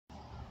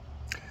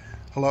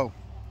Hello,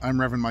 I'm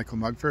Reverend Michael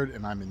Mugford,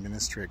 and I'm in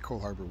ministry at Cole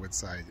Harbour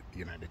Woodside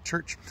United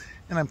Church,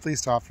 and I'm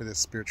pleased to offer this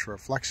spiritual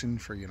reflection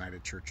for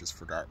United Churches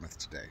for Dartmouth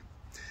today.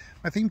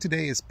 My theme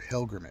today is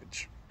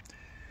pilgrimage.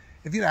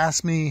 If you'd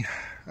asked me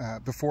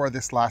before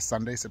this last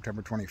Sunday,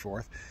 September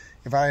 24th,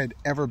 if I had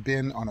ever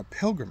been on a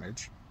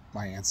pilgrimage,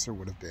 my answer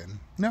would have been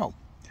no.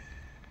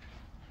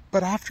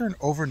 But after an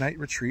overnight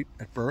retreat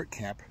at Berwick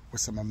Camp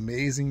with some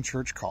amazing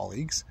church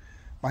colleagues,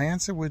 my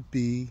answer would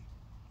be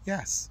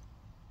yes.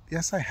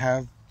 Yes, I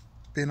have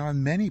been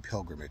on many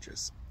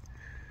pilgrimages.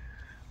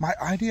 My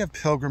idea of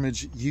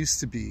pilgrimage used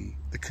to be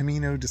the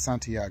Camino de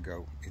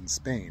Santiago in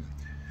Spain,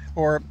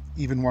 or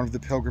even one of the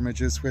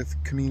pilgrimages with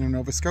Camino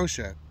Nova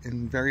Scotia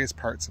in various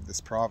parts of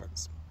this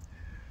province.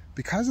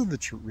 Because of the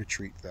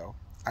retreat, though,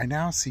 I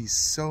now see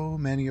so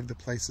many of the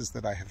places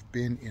that I have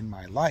been in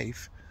my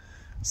life,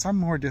 some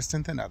more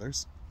distant than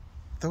others.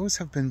 Those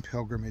have been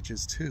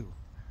pilgrimages too,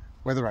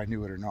 whether I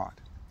knew it or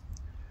not.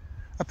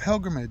 A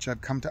pilgrimage,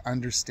 I've come to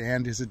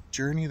understand, is a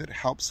journey that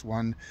helps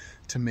one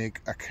to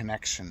make a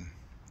connection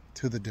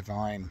to the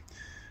divine,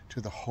 to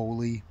the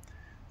holy,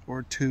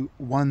 or to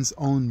one's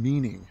own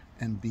meaning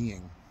and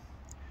being.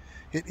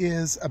 It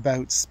is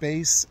about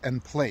space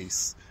and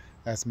place,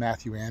 as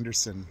Matthew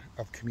Anderson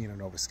of Camino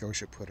Nova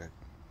Scotia put it.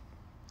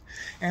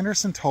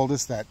 Anderson told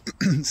us that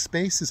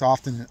space is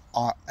often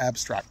an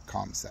abstract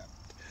concept,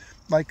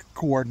 like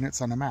coordinates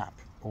on a map,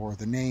 or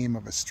the name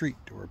of a street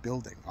or a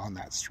building on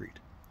that street.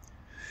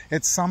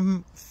 It's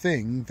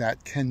something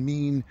that can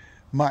mean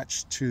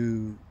much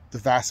to the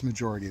vast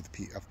majority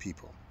of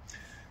people.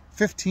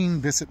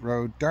 15 Bissett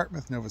Road,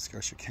 Dartmouth, Nova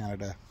Scotia,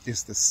 Canada,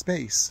 is the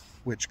space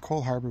which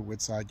Cole Harbour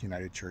Woodside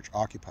United Church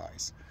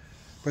occupies.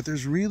 But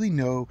there's really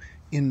no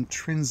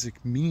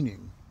intrinsic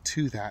meaning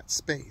to that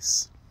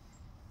space.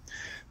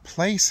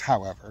 Place,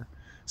 however,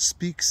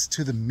 speaks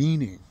to the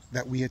meaning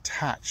that we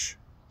attach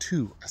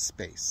to a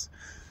space.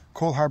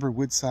 Cole Harbour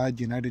Woodside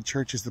United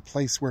Church is the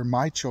place where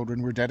my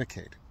children were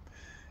dedicated.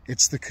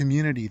 It's the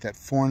community that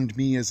formed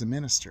me as a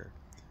minister.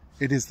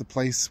 It is the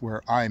place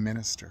where I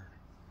minister.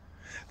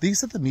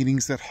 These are the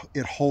meanings that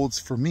it holds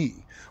for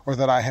me, or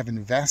that I have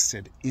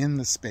invested in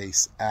the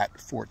space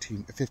at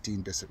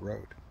 15 Bissett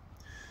Road.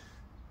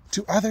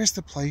 To others,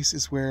 the place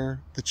is where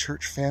the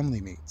church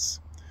family meets,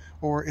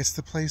 or it's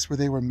the place where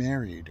they were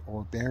married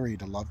or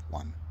buried a loved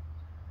one.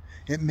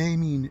 It may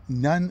mean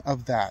none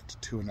of that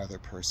to another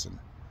person,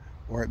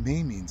 or it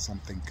may mean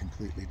something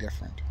completely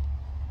different.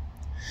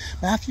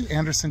 Matthew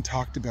Anderson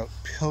talked about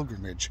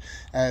pilgrimage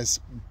as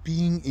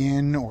being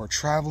in or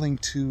traveling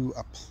to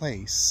a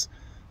place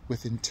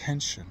with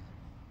intention.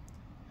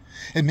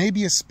 It may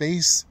be a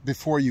space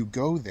before you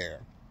go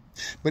there,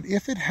 but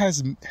if it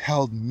has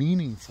held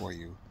meaning for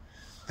you,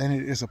 then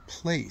it is a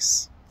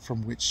place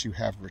from which you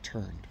have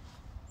returned.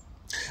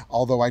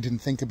 Although I didn't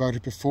think about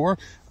it before,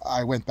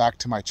 I went back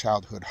to my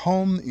childhood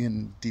home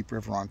in Deep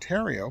River,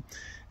 Ontario,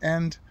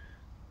 and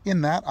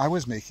in that I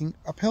was making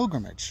a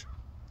pilgrimage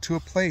to a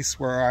place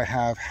where I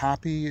have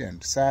happy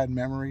and sad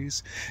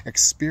memories,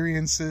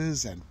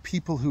 experiences, and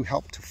people who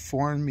helped to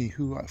form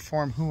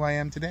who I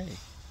am today.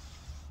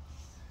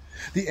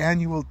 The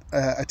annual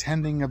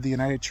attending of the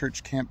United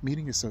Church Camp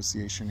Meeting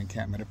Association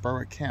encampment at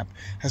Berwick Camp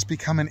has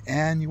become an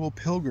annual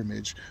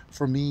pilgrimage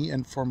for me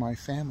and for my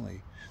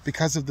family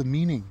because of the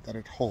meaning that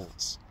it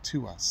holds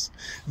to us.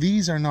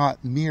 These are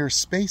not mere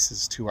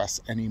spaces to us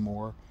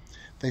anymore.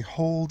 They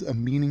hold a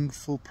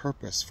meaningful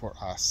purpose for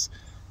us,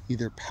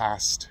 either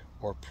past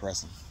or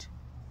present.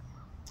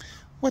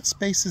 What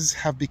spaces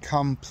have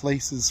become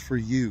places for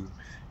you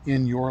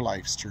in your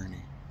life's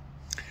journey?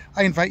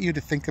 I invite you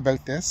to think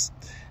about this,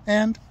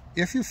 and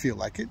if you feel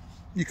like it,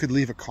 you could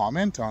leave a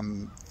comment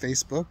on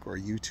Facebook or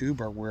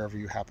YouTube or wherever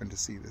you happen to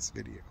see this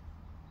video.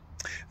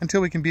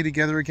 Until we can be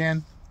together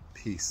again,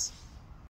 peace.